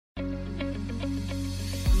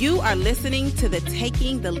You are listening to the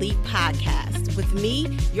Taking the Leap podcast with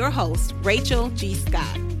me, your host, Rachel G.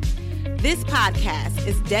 Scott. This podcast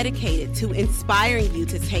is dedicated to inspiring you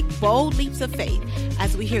to take bold leaps of faith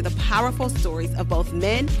as we hear the powerful stories of both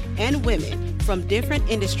men and women from different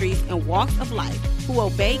industries and walks of life who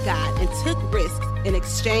obeyed God and took risks in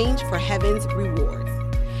exchange for heaven's rewards.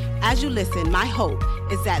 As you listen, my hope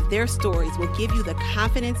is that their stories will give you the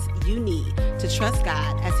confidence you need to trust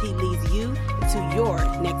God as He leads you to your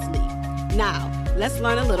next leap. Now, let's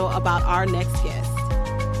learn a little about our next guest.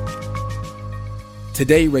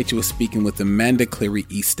 Today, Rachel is speaking with Amanda Cleary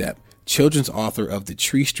Eastep, children's author of the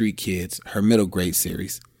Tree Street Kids, her middle grade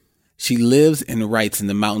series. She lives and writes in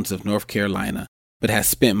the mountains of North Carolina, but has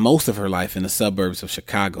spent most of her life in the suburbs of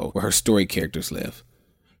Chicago, where her story characters live.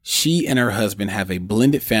 She and her husband have a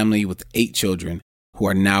blended family with 8 children who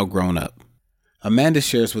are now grown up. Amanda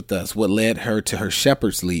shares with us what led her to her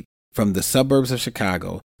shepherd's leap from the suburbs of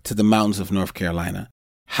Chicago to the mountains of North Carolina,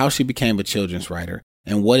 how she became a children's writer,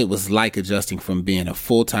 and what it was like adjusting from being a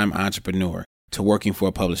full-time entrepreneur to working for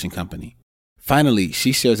a publishing company. Finally,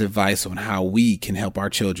 she shares advice on how we can help our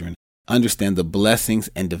children understand the blessings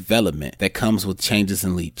and development that comes with changes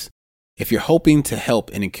and leaps. If you're hoping to help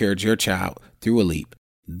and encourage your child through a leap,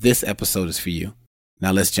 this episode is for you.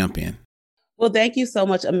 Now let's jump in. Well, thank you so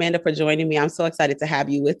much, Amanda, for joining me. I'm so excited to have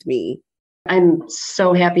you with me. I'm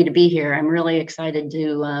so happy to be here. I'm really excited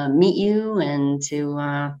to meet you and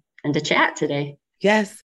to chat today.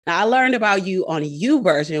 Yes. Now, I learned about you on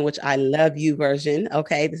YouVersion, which I love YouVersion.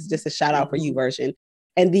 Okay. This is just a shout out for YouVersion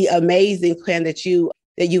and the amazing plan that you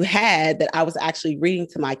had that I was actually reading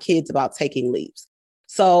to my kids about taking leaps.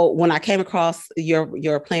 So when I came across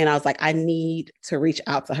your plan, I was like, I need to reach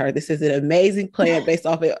out to her. This is an amazing plan based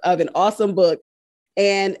off of an awesome book.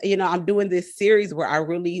 And, I'm doing this series where I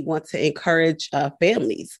really want to encourage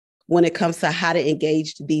families when it comes to how to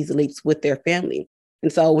engage these leaps with their family.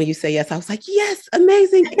 And so when you say yes, I was like, yes,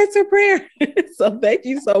 amazing, answer prayer. So thank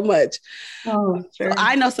you so much. Oh, sure. So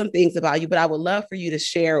I know some things about you, but I would love for you to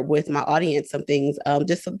share with my audience some things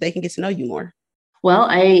just so they can get to know you more. Well,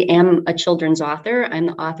 I am a children's author. I'm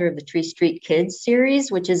the author of the Tree Street Kids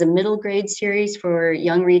series, which is a middle grade series for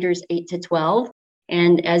young readers 8 to 12.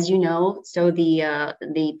 And as you know, so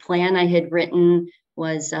the plan I had written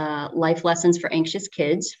was Life Lessons for Anxious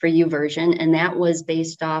Kids for YouVersion. And that was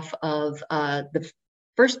based off of the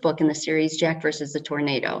first book in the series, Jack versus the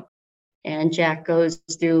Tornado. And Jack goes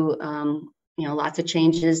through, lots of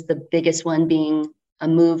changes, the biggest one being a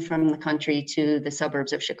move from the country to the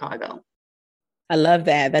suburbs of Chicago. I love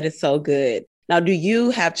that. That is so good. Now, do you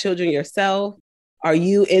have children yourself? Are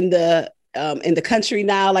you in the country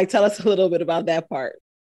now? Like, tell us a little bit about that part.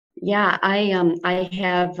 Yeah, I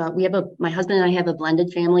have. My husband and I have a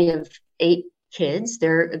blended family of 8 kids.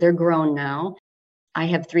 They're grown now. I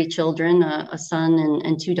have 3 children, a son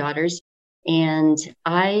and 2 daughters. And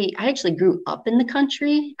I actually grew up in the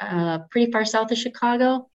country, pretty far south of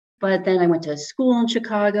Chicago. But then I went to school in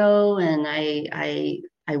Chicago, and I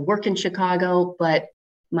work in Chicago. But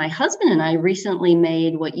my husband and I recently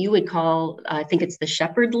made what you would call, I think it's the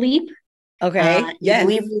shepherd leap. Okay. Yes.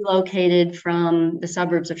 We relocated from the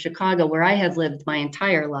suburbs of Chicago, where I have lived my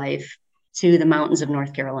entire life, to the mountains of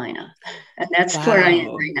North Carolina. And that's where I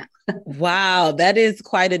am right now. Wow. That is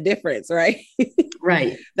quite a difference, right?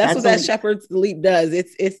 Right. That's what that shepherd's leap does.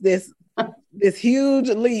 It's this huge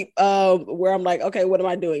leap where I'm like, okay, what am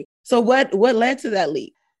I doing? So what led to that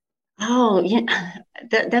leap? Oh, yeah,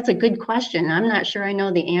 that's a good question. I'm not sure I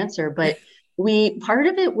know the answer, but part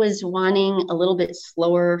of it was wanting a little bit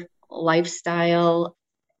slower lifestyle,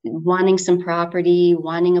 wanting some property,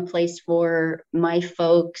 wanting a place for my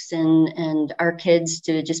folks and our kids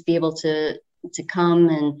to just be able to come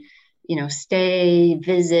and, stay,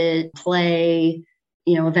 visit, play,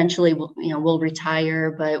 eventually we'll retire,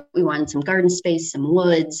 but we wanted some garden space, some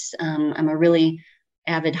woods. I'm a really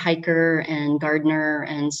avid hiker and gardener.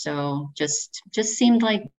 And so just seemed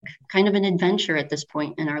like kind of an adventure at this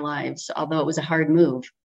point in our lives, although it was a hard move.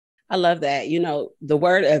 I love that. The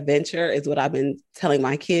word adventure is what I've been telling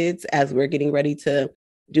my kids as we're getting ready to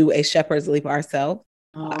do a shepherd's leap ourselves.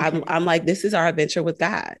 Oh, okay. I'm like, this is our adventure with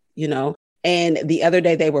God, And the other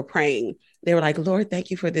day they were praying. They were like, Lord, thank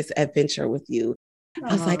you for this adventure with you.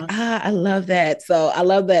 I was like, I love that. So I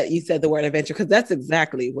love that you said the word adventure, because that's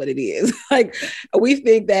exactly what it is. Like, we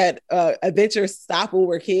think that adventures stop when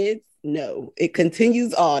we're kids. No, it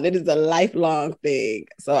continues on. It is a lifelong thing.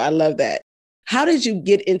 So I love that. How did you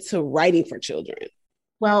get into writing for children?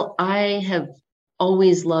 Well, I have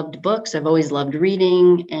always loved books. I've always loved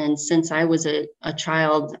reading. And since I was a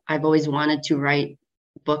child, I've always wanted to write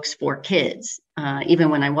books for kids, even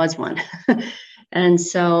when I was one. And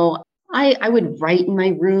so I would write in my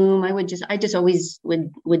room. I just always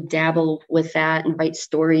would dabble with that and write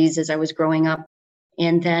stories as I was growing up.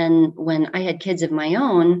 And then when I had kids of my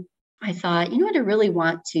own, I thought, you know what, I really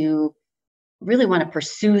want to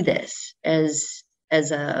pursue this as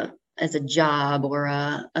a job or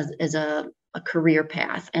as a career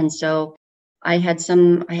path. And so I had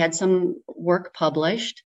some work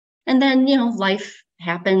published, and then, life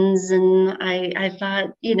happens. And I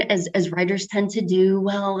thought, as writers tend to do,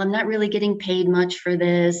 well, I'm not really getting paid much for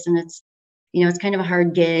this. And it's kind of a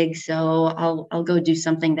hard gig. So I'll go do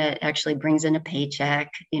something that actually brings in a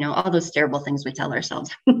paycheck, all those terrible things we tell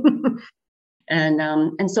ourselves.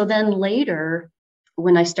 And so then later,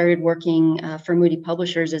 when I started working for Moody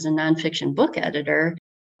Publishers as a nonfiction book editor,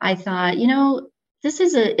 I thought, this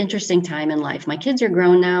is an interesting time in life. My kids are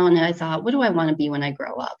grown now, and I thought, what do I want to be when I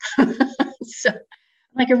grow up? So,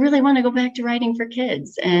 I really want to go back to writing for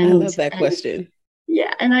kids. And I love that question.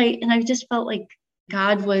 Yeah, and I just felt like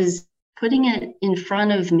God was putting it in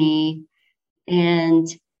front of me, and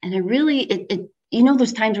I really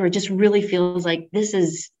those times where it just really feels like this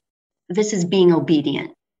is being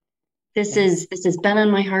obedient. This has been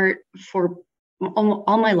on my heart for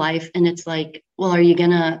all my life. And it's like, well, are you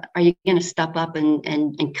gonna step up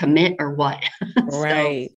and commit or what?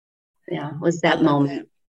 Right. So, yeah, was that moment.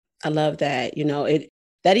 I love that.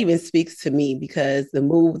 That even speaks to me, because the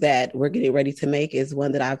move that we're getting ready to make is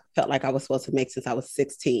one that I felt like I was supposed to make since I was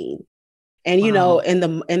 16. And, Wow.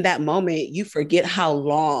 in that moment, you forget how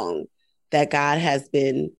long that God has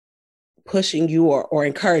been pushing you or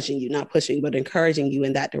encouraging you, not pushing, but encouraging you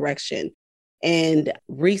in that direction. And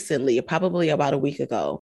recently, probably about a week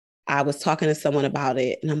ago, I was talking to someone about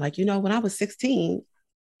it, and I'm like, when I was 16,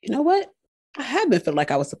 you know what? I have been feeling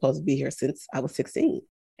like I was supposed to be here since I was 16.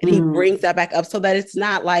 And he brings that back up so that it's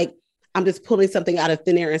not like I'm just pulling something out of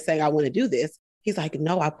thin air and saying, I want to do this. He's like,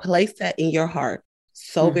 no, I placed that in your heart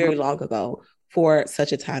so very long ago for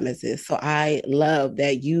such a time as this. So I love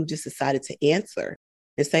that you just decided to answer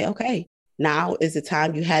and say, okay, now is the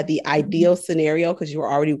time. You had the ideal scenario because you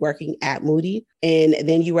were already working at Moody, and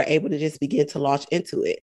then you were able to just begin to launch into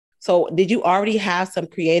it. So did you already have some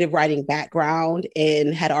creative writing background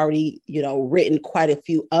and had already, written quite a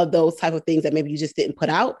few of those type of things that maybe you just didn't put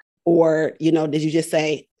out? Or, did you just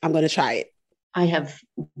say, I'm going to try it? I have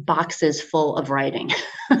boxes full of writing.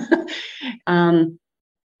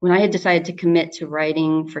 When I had decided to commit to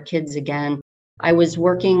writing for kids again, I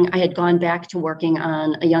had gone back to working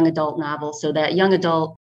on a young adult novel. So that young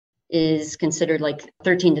adult is considered like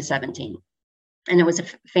 13 to 17. And it was a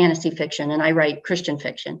fantasy fiction, and I write Christian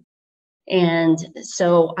fiction. And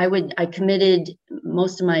so I committed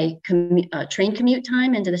most of my train commute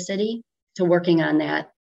time into the city to working on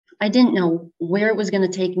that. I didn't know where it was going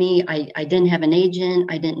to take me. I didn't have an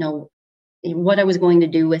agent. I didn't know what I was going to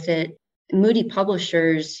do with it. Moody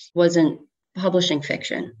Publishers wasn't publishing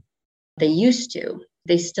fiction. They used to.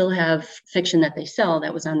 They still have fiction that they sell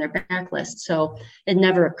that was on their backlist. So it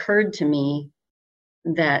never occurred to me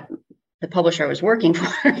that the publisher I was working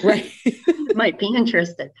for might be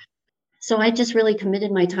interested. So I just really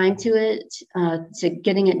committed my time to it, to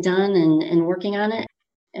getting it done and working on it.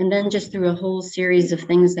 And then just through a whole series of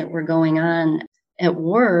things that were going on at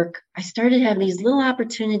work, I started having these little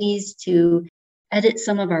opportunities to edit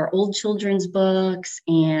some of our old children's books.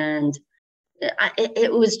 And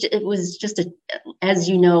it was just as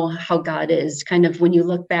you know how God is, kind of when you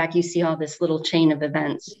look back, you see all this little chain of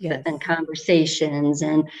events and conversations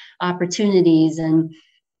and opportunities.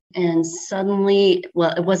 And suddenly,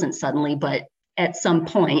 well, it wasn't suddenly, but at some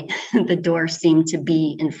point, the door seemed to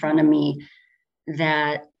be in front of me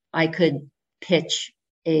that I could pitch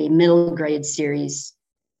a middle grade series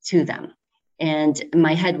to them. And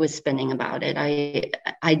my head was spinning about it.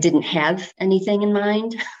 I didn't have anything in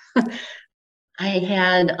mind. I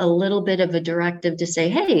had a little bit of a directive to say,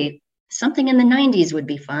 hey, something in the 90s would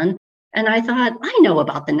be fun. And I thought, I know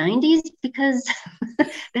about the 90s because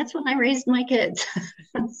that's when I raised my kids.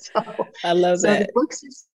 So I love that.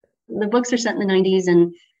 The books are set in the 90s.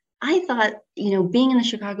 And I thought, being in the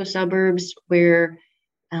Chicago suburbs where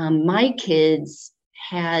my kids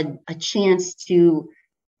had a chance to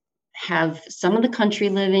have some of the country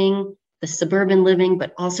living, the suburban living,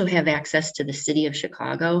 but also have access to the city of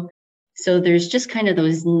Chicago. So there's just kind of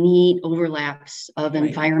those neat overlaps of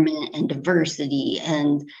environment and diversity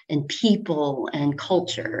and people and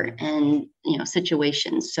culture and,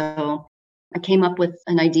 situations. So I came up with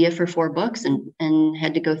an idea for 4 books and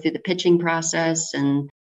had to go through the pitching process and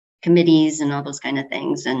committees and all those kind of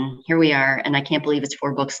things. And here we are. And I can't believe it's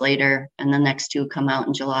 4 books later. And the next 2 come out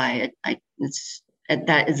in July.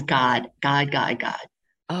 That is God.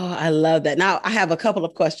 Oh, I love that. Now, I have a couple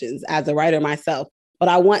of questions as a writer myself, but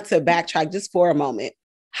I want to backtrack just for a moment.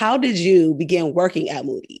 How did you begin working at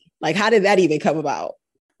Moody? Like, how did that even come about?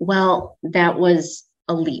 Well, that was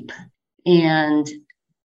a leap. And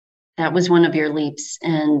that was one of your leaps.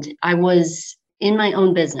 And I was in my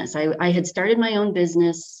own business. I had started my own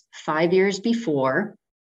business 5 years before.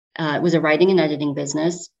 It was a writing and editing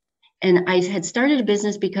business. And I had started a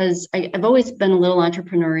business because I've always been a little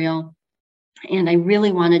entrepreneurial, and I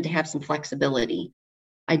really wanted to have some flexibility.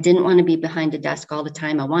 I didn't want to be behind a desk all the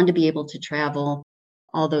time. I wanted to be able to travel,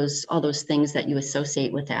 all those things that you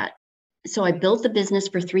associate with that. So I built the business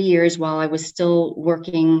for 3 years while I was still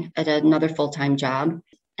working at another full-time job.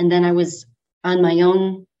 And then I was on my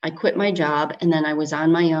own. I quit my job, and then I was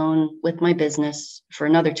on my own with my business for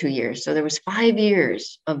another 2 years. So there was 5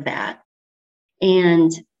 years of that.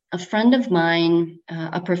 And a friend of mine,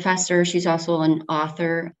 a professor, she's also an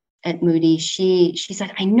author at Moody, she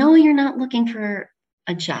said, I know you're not looking for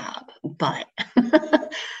a job, but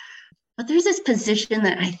but there's this position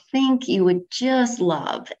that I think you would just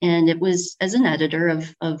love. And it was as an editor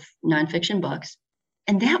of nonfiction books.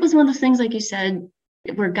 And that was one of those things, like you said,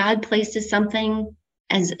 where God places something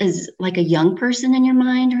as like a young person in your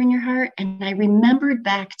mind or in your heart. And I remembered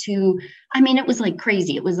back to, I mean, it was like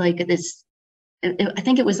crazy. It was like this, I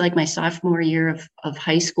think it was like my sophomore year of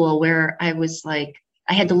high school, where I was like,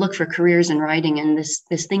 I had to look for careers in writing, and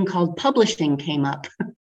this thing called publishing came up.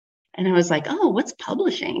 And I was like, oh, what's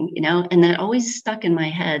publishing? You know, and that always stuck in my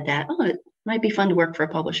head that, oh, it might be fun to work for a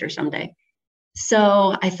publisher someday.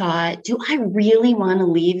 So I thought, do I really want to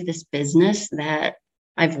leave this business that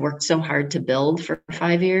I've worked so hard to build for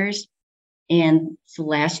 5 years? And so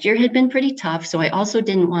last year had been pretty tough. So I also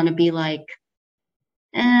didn't want to be like,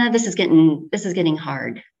 this is getting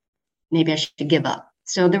hard. Maybe I should give up.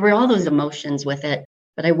 So there were all those emotions with it.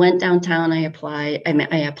 But I went downtown, I applied, I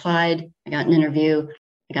got an interview,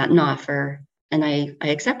 I got an offer, and I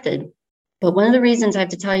accepted. But one of the reasons I have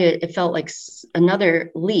to tell you, it felt like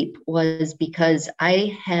another leap, was because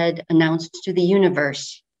I had announced to the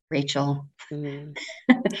universe, Rachel,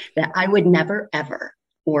 that I would never, ever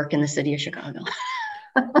work in the city of Chicago.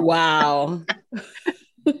 Wow.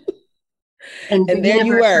 And there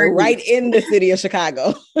you were, right in the city of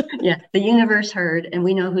Chicago. Yeah, the universe heard, and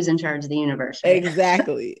we know who's in charge of the universe. Right?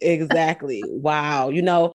 Exactly. Wow. You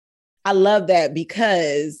know, I love that,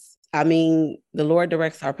 because, I mean, the Lord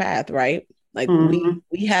directs our path, right? Like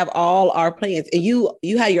we have all our plans, and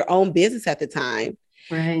you had your own business at the time.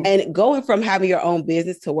 Right. And going from having your own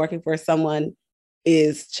business to working for someone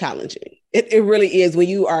is challenging. It really is, when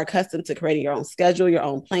you are accustomed to creating your own schedule, your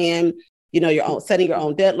own plan, you know, your own, setting your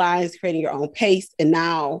own deadlines, creating your own pace. And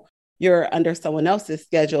now you're under someone else's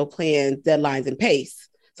schedule, plans, deadlines, and pace.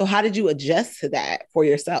 So how did you adjust to that for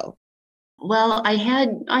yourself? Well, I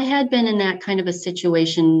had been in that kind of a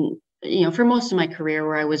situation, you know, for most of my career,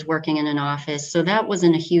 where I was working in an office. So that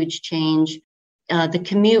wasn't a huge change. The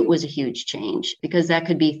commute was a huge change, because that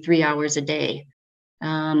could be 3 hours a day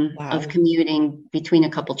of commuting between a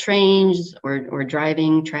couple trains or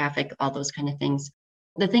driving, traffic, all those kind of things.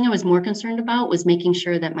 The thing I was more concerned about was making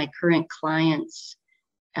sure that my current clients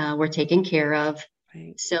were taken care of.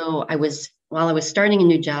 Right. So while I was starting a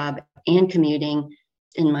new job and commuting,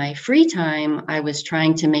 in my free time, I was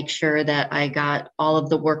trying to make sure that I got all of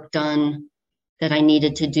the work done that I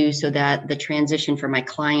needed to do, so that the transition for my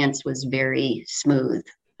clients was very smooth.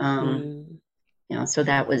 You know, so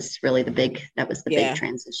that was really the big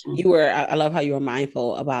transition. I love how you were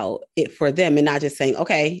mindful about it for them, and not just saying,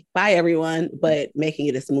 okay, bye everyone, but making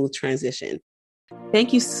it a smooth transition.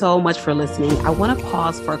 Thank you so much for listening. I want to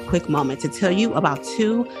pause for a quick moment to tell you about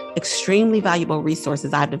 2 extremely valuable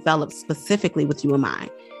resources I've developed specifically with you in mind.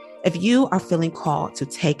 If you are feeling called to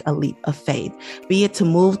take a leap of faith, be it to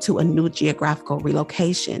move to a new geographical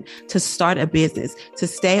relocation, to start a business, to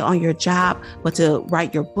stay on your job, but to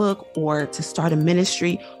write your book, or to start a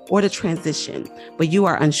ministry, or to transition, but you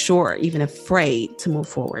are unsure, even afraid to move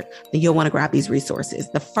forward, then you'll want to grab these resources.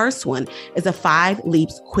 The first one is a 5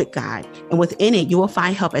 Leaps Quick Guide. And within it, you will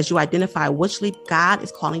find help as you identify which leap God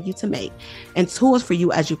is calling you to make, and tools for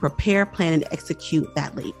you as you prepare, plan, and execute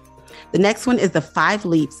that leap. The next one is the 5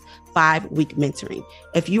 Leaps, 5-week mentoring.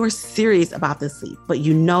 If you are serious about this leap, but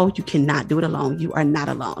you know you cannot do it alone, you are not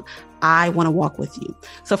alone. I want to walk with you.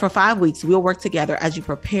 So for 5 weeks, we'll work together as you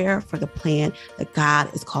prepare for the plan that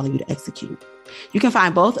God is calling you to execute. You can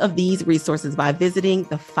find both of these resources by visiting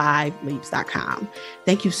the5leaps.com.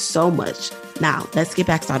 Thank you so much. Now, let's get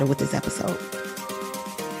back started with this episode.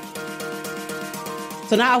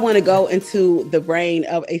 So now I want to go into the brain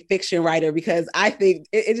of a fiction writer, because I think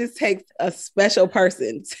it just takes a special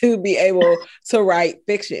person to be able to write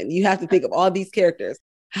fiction. You have to think of all these characters.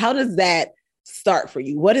 How does that start for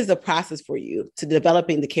you? What is the process for you to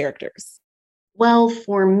developing the characters? Well,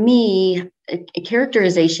 for me,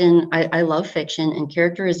 characterization, I love fiction, and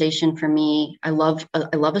characterization for me, I love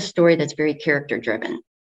a story that's very character driven.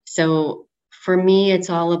 So for me, it's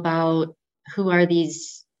all about who are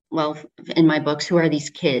these, well, in my books, who are these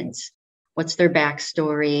kids? What's their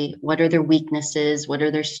backstory? What are their weaknesses? What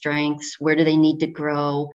are their strengths? Where do they need to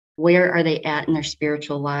grow? Where are they at in their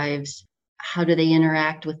spiritual lives? How do they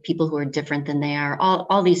interact with people who are different than they are?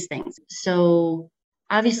 All these things. So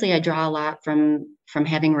obviously I draw a lot from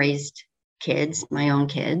having raised kids, my own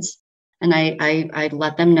kids. And I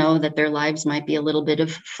let them know that their lives might be a little bit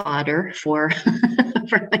of fodder for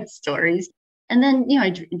for my stories. And then,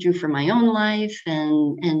 I drew for my own life,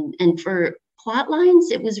 and for plot lines,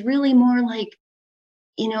 it was really more like,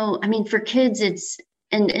 for kids, it's,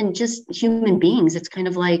 and just human beings, it's kind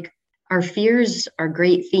of like our fears are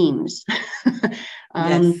great themes.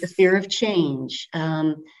 Yes. The fear of change,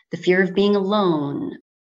 the fear of being alone,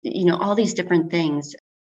 all these different things.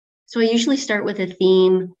 So I usually start with a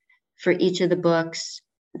theme for each of the books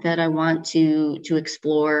that I want to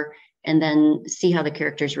explore, and then see how the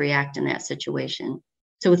characters react in that situation.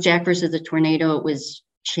 So with Jack versus the Tornado, it was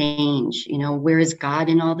change. Where is God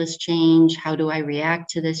in all this change? How do I react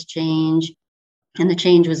to this change? And the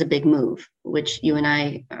change was a big move, which you and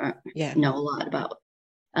I know a lot about.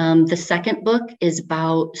 The second book is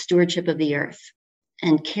about stewardship of the earth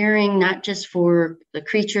and caring not just for the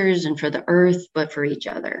creatures and for the earth, but for each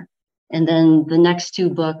other. And then the next two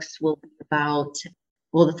books will be about,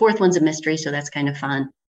 well, the fourth one's a mystery, so that's kind of fun.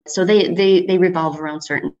 So they revolve around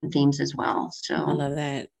certain themes as well. So I love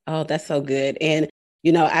that. Oh, that's so good. And,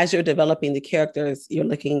 as you're developing the characters, you're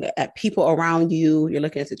looking at people around you, you're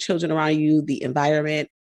looking at the children around you, the environment.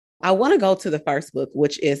 I want to go to the first book,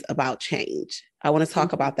 which is about change. I want to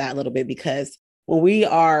talk about that a little bit, because when we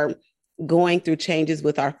are going through changes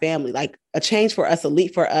with our family, like a change for us, a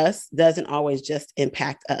leap for us, doesn't always just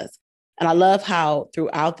impact us. And I love how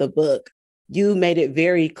throughout the book, you made it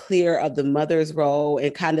very clear of the mother's role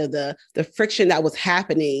and kind of the friction that was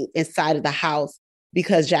happening inside of the house,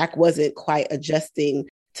 because Jack wasn't quite adjusting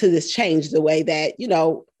to this change the way that,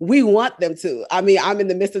 we want them to. I mean, I'm in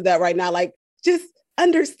the midst of that right now. Like, just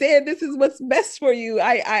understand this is what's best for you.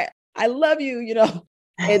 I love you,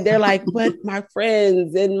 and they're like, but my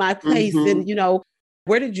friends and my place. And,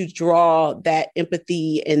 where did you draw that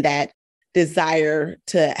empathy and that desire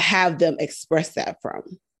to have them express that from?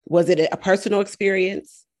 Was it a personal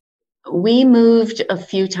experience? We moved a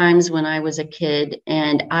few times when I was a kid,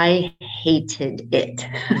 and I hated it.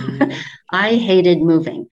 I hated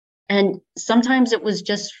moving. And sometimes it was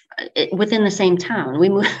just within the same town.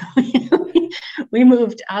 We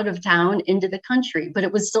moved out of town into the country, but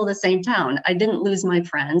it was still the same town. I didn't lose my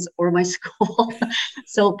friends or my school.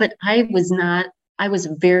 But I was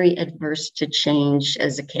very adverse to change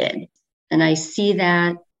as a kid. And I see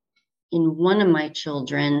that in one of my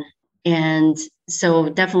children. And so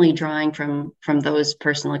definitely drawing from those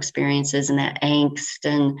personal experiences and that angst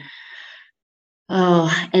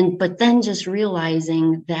but then just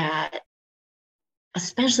realizing that,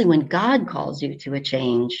 especially when God calls you to a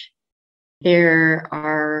change, there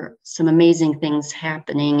are some amazing things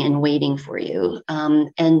happening and waiting for you.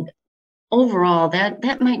 And overall,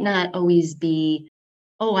 that might not always be,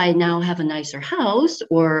 oh, I now have a nicer house,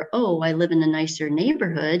 or, oh, I live in a nicer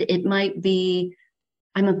neighborhood. It might be,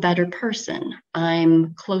 I'm a better person.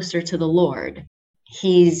 I'm closer to the Lord.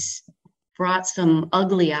 He's brought some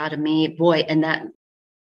ugly out of me, boy. And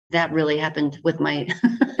that really happened with my,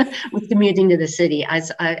 with commuting to the city.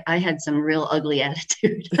 I had some real ugly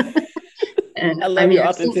attitude. And I love your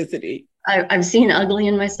authenticity. I've seen ugly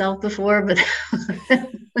in myself before, but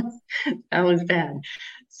that was bad.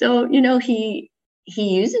 So, he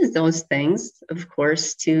uses those things, of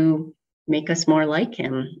course, to make us more like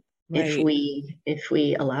him. Right. If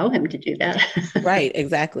we allow him to do that. Right,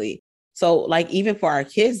 exactly. So like, even for our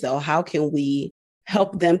kids though, how can we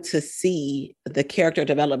help them to see the character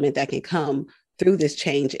development that can come through this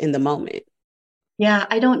change in the moment? Yeah,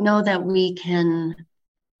 I don't know that we can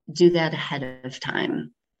do that ahead of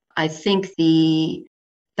time. I think the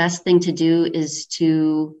best thing to do is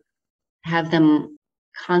to have them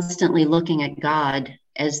constantly looking at God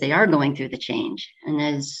as they are going through the change, and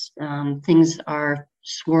as things are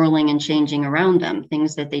swirling and changing around them,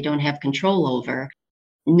 things that they don't have control over,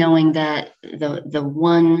 knowing that the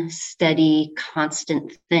one steady,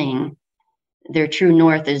 constant thing their true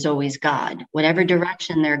north is always God. Whatever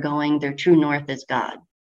direction they're going, their true north is God.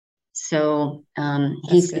 So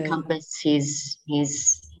he's the compass. He's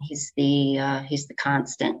the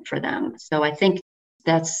constant for them. So I think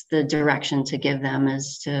that's the direction to give them,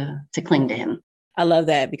 is to cling to him. I love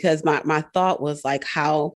that, because my thought was like,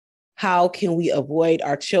 how can we avoid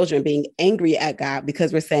our children being angry at God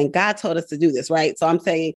because we're saying God told us to do this, right? So I'm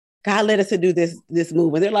saying God led us to do this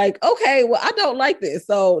move, and they're like, okay, well, I don't like this,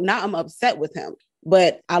 so now I'm upset with him.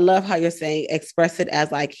 But I love how you're saying express it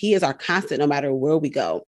as like he is our constant no matter where we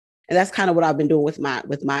go. And that's kind of what I've been doing with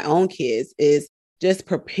my own kids, is just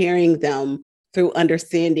preparing them through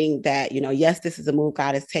understanding that, yes, this is a move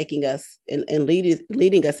God is taking us and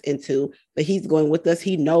leading us into, but he's going with us.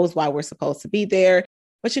 He knows why we're supposed to be there.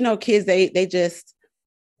 But, kids,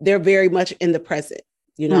 they're very much in the present.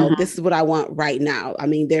 This is what I want right now. I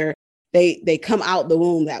mean, they come out the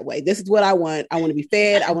womb that way. This is what I want. I want to be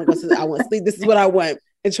fed. I want to go to, I want to sleep. This is what I want.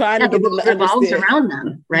 And trying to get them to understand. Around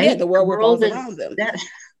them, right? Yeah, the world revolves around them.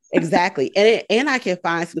 Exactly. And I can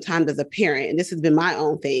find sometimes as a parent, and this has been my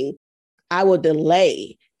own thing, I will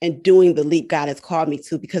delay in doing the leap God has called me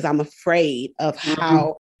to because I'm afraid of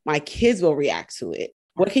how my kids will react to it.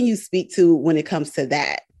 What can you speak to when it comes to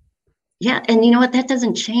that? Yeah. And you know what? That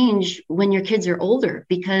doesn't change when your kids are older,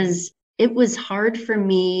 because it was hard for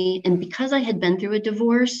me. And because I had been through a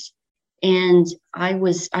divorce and I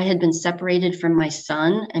had been separated from my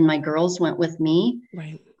son and my girls went with me.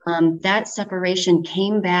 Right. That separation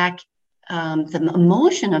came back. The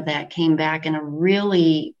emotion of that came back in a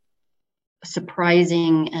really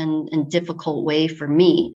surprising and difficult way for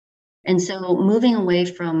me. And so moving away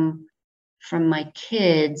from my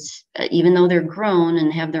kids, even though they're grown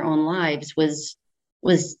and have their own lives, was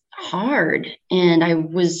hard. And I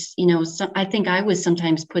was, I think I was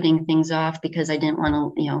sometimes putting things off because I didn't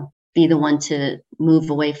want to, be the one to move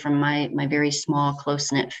away from my very small,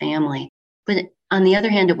 close-knit family. But on the other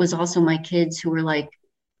hand, it was also my kids who were like,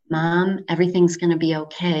 Mom, everything's going to be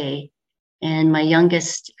okay. And my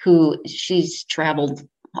youngest, she's traveled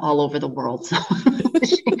all over the world. So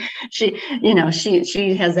she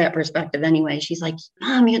has that perspective anyway. She's like,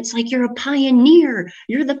 Mom, it's like you're a pioneer.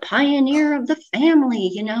 You're the pioneer of the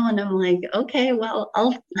family, and I'm like, okay, well,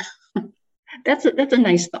 that's a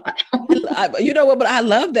nice thought. You know what? But I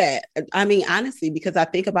love that. I mean, honestly, because I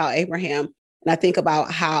think about Abraham and I think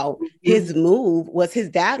about how his move was, his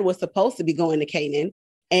dad was supposed to be going to Canaan,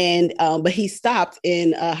 and but he stopped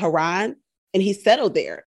in Haran and he settled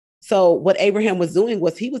there. So what Abraham was doing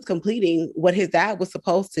was he was completing what his dad was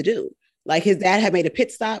supposed to do. Like his dad had made a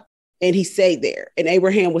pit stop and he stayed there, and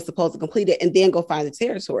Abraham was supposed to complete it and then go find the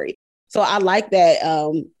territory. So I like that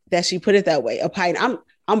that she put it that way. A pioneer.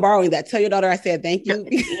 I'm borrowing that. Tell your daughter I said thank you.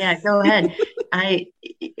 Yeah, go ahead. I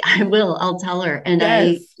will. I'll tell her. And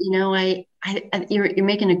yes. You're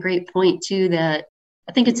making a great point too, that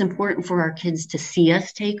I think it's important for our kids to see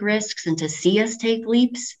us take risks and to see us take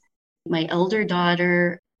leaps. My elder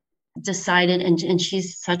daughter decided, and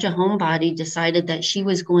she's such a homebody, decided that she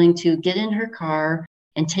was going to get in her car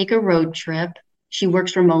and take a road trip. She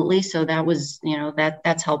works remotely, so that was,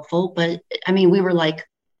 that's helpful. But I mean, we were like,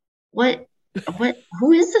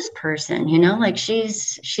 who is this person? Like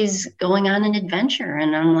she's going on an adventure.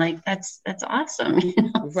 And I'm like, that's awesome.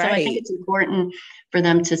 Right. So I think it's important for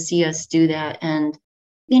them to see us do that. And,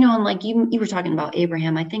 and like you were talking about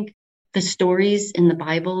Abraham, I think the stories in the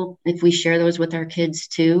Bible, if we share those with our kids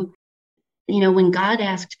too, when God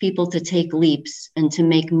asked people to take leaps and to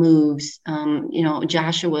make moves,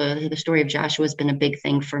 Joshua, the story of Joshua has been a big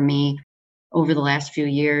thing for me over the last few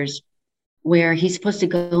years, where he's supposed to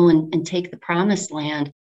go and take the promised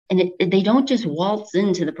land. And they don't just waltz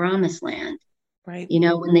into the promised land. Right.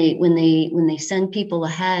 When they send people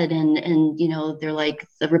ahead and they're like,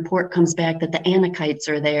 the report comes back that the Anakites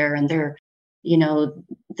are there and they're,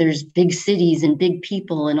 there's big cities and big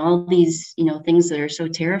people and all these, things that are so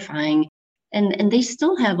terrifying. And they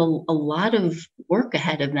still have a lot of work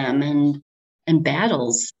ahead of them and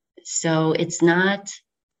battles. So it's not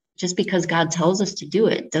just because God tells us to do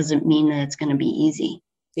it doesn't mean that it's going to be easy.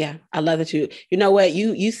 Yeah, I love that you know what,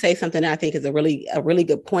 you say something that I think is a really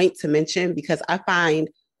good point to mention, because I find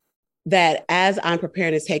that as I'm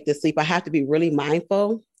preparing to take this leap, I have to be really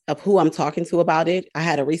mindful of who I'm talking to about it. I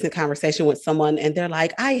had a recent conversation with someone and they're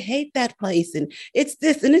like, I hate that place and it's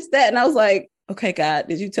this and it's that. And I was like, okay, God,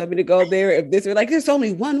 did you tell me to go there? If this were like, there's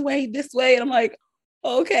only one way this way. And I'm like,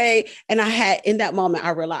 okay. And in that moment,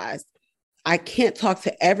 I realized I can't talk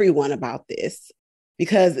to everyone about this,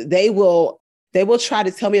 because they will try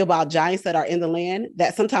to tell me about giants that are in the land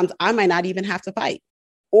that sometimes I might not even have to fight.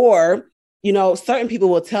 Or certain people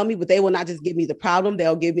will tell me, but they will not just give me the problem.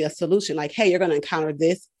 They'll give me a solution like, hey, you're going to encounter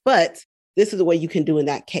this, but this is what you can do in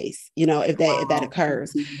that case, if that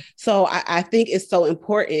occurs. Mm-hmm. So I think it's so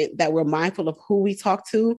important that we're mindful of who we talk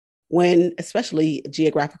to when, especially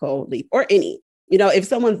geographical leap or any, if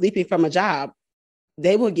someone's leaping from a job,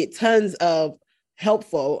 they will get tons of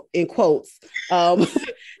helpful, in quotes,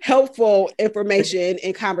 helpful information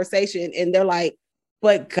and conversation. And they're like,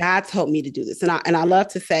 but God told me to do this. And I love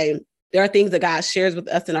to say, there are things that God shares with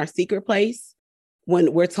us in our secret place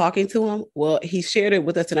when we're talking to him. Well, he shared it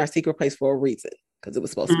with us in our secret place for a reason, because it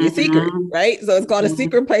was supposed to be a secret, right? So it's called a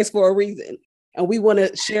secret place for a reason. And we want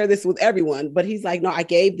to share this with everyone. But he's like, no, I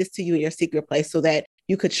gave this to you in your secret place so that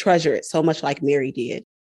you could treasure it so much like Mary did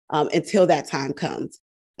until that time comes.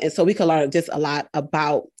 And so we can learn just a lot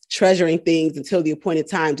about treasuring things until the appointed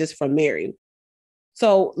time just from Mary.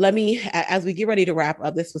 So as we get ready to wrap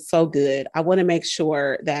up, this was so good. I want to make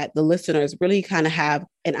sure that the listeners really kind of have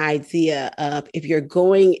an idea of, if you're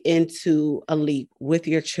going into a leap with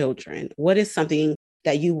your children, what is something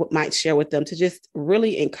that you might share with them to just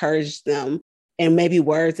really encourage them, and maybe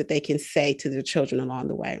words that they can say to their children along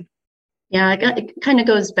the way? Yeah, it kind of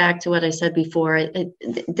goes back to what I said before.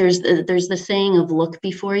 There's the saying of look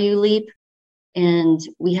before you leap. And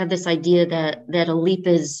we have this idea that a leap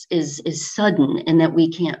is sudden and that we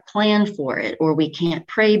can't plan for it, or we can't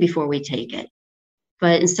pray before we take it.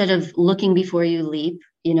 But instead of looking before you leap,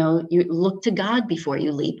 you look to God before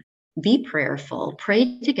you leap. Be prayerful,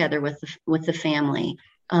 pray together with the family.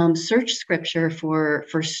 Search scripture for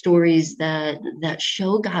stories that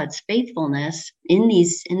show God's faithfulness in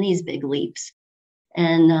these big leaps.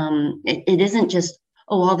 And it isn't just,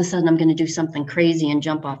 all of a sudden I'm going to do something crazy and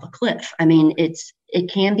jump off a cliff. I mean, it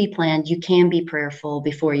can be planned. You can be prayerful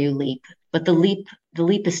before you leap, but the leap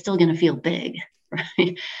is still going to feel big,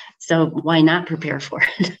 right? So why not prepare for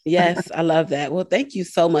it? Yes, I love that. Well, thank you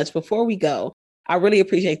so much. Before we go, I really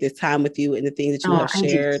appreciate this time with you and the things that you have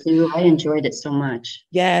shared. I did too. I enjoyed it so much.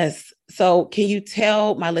 Yes. So can you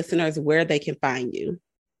tell my listeners where they can find you?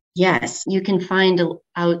 Yes, you can find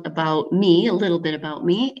out about me, a little bit about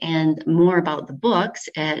me, and more about the books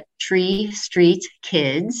at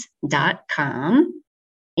treestreetkids.com.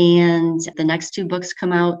 And the next 2 books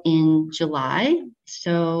come out in July.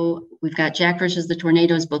 So we've got Jack vs. the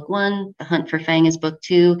Tornadoes, book 1, The Hunt for Fang is book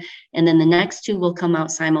 2. And then the next 2 will come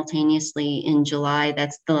out simultaneously in July.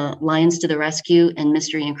 That's The Lions to the Rescue and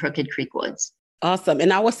Mystery in Crooked Creek Woods. Awesome. And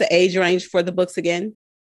now what's the age range for the books again?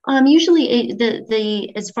 Usually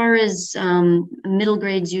as far as middle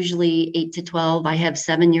grades, usually 8 to 12. I have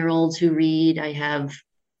 7-year-olds who read. I have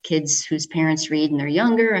kids whose parents read and they're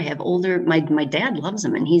younger. I have older. My dad loves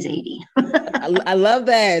them and he's 80. I love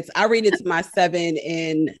that. I read it to my 7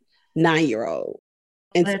 and 9-year-old.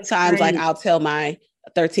 And sometimes great. I'll tell my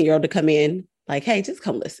 13-year-old to come in, like, hey, just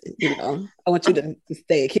come listen. I want you to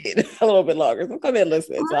stay a kid a little bit longer. So come in and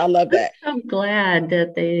listen. So I love that. I'm glad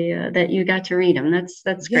that that you got to read them.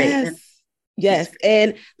 That's great. Yes. Yes.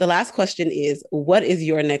 And the last question is, what is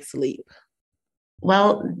your next leap?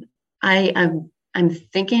 Well, I'm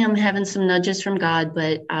thinking I'm having some nudges from God,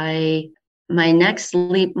 but my next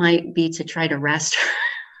leap might be to try to rest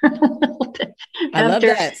a little bit. I love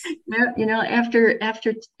that.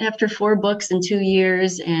 After 4 books in 2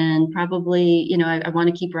 years, and probably, I want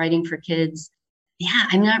to keep writing for kids. Yeah,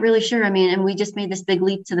 I'm not really sure. I mean, and we just made this big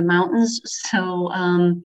leap to the mountains, so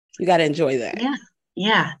you got to enjoy that.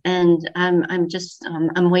 Yeah, and I'm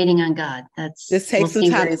waiting on God. Just take some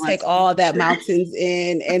time to take all that mountains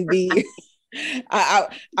in and be.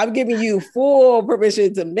 I'm giving you full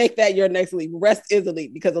permission to make that your next leap. Rest is a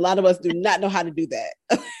leap, because a lot of us do not know how to do that.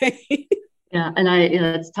 Yeah, and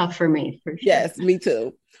it's tough for me. For sure. Yes, me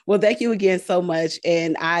too. Well, thank you again so much.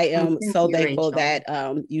 And I am so thankful that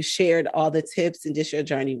you shared all the tips and just your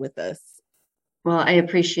journey with us. Well, I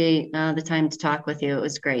appreciate the time to talk with you. It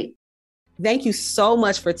was great. Thank you so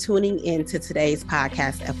much for tuning in to today's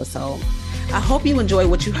podcast episode. I hope you enjoyed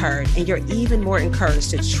what you heard and you're even more encouraged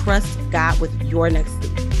to trust God with your next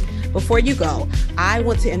leap. Before you go, I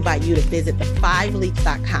want to invite you to visit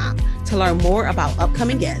the5leaps.com to learn more about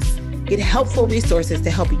upcoming guests, get helpful resources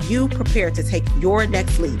to help you prepare to take your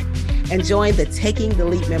next leap, and join the Taking the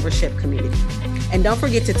Leap membership community. And don't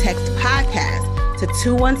forget to text podcast to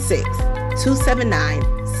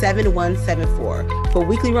 216-279-7174 for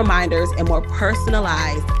weekly reminders and more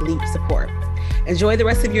personalized leap support. Enjoy the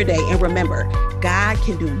rest of your day, and remember, God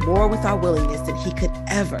can do more with our willingness than he could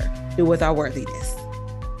ever do with our worthiness.